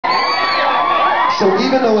So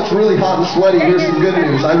even though it's really hot and sweaty, here's some good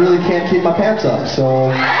news. I really can't keep my pants up,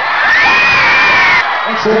 so if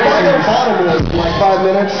I go bottomless in like 5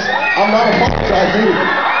 minutes, I'm not apologizing.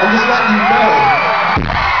 I'm just letting you know.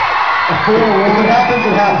 If it happens,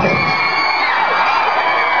 it happens.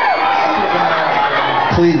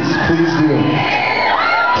 Please do.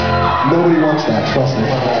 Nobody wants that, trust me.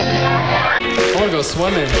 I want to go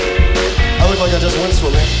swimming. I look like I just went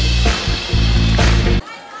swimming.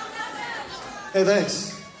 Hey,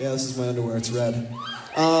 thanks. Yeah, this is my underwear. It's red.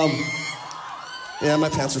 Yeah, my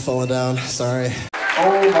pants are falling down. Sorry.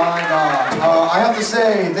 Oh my God. I have to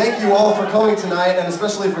say, thank you all for coming tonight, and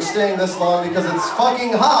especially for staying this long because it's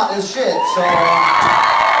fucking hot as shit. So,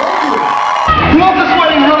 thank you. Who else is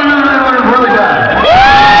sweating really bad?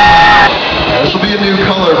 This will be a new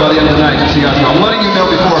color by the end of the night, just so you guys know. I'm letting you know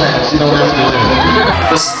beforehand, so you don't ask me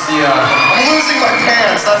later. I'm losing my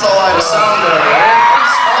pants. That's all I have to say.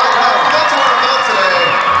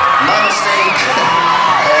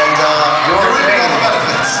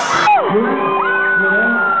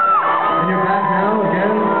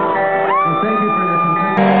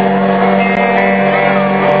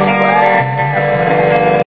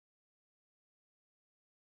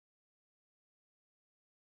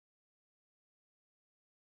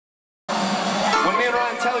 When me and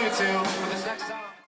Ryan tell you to,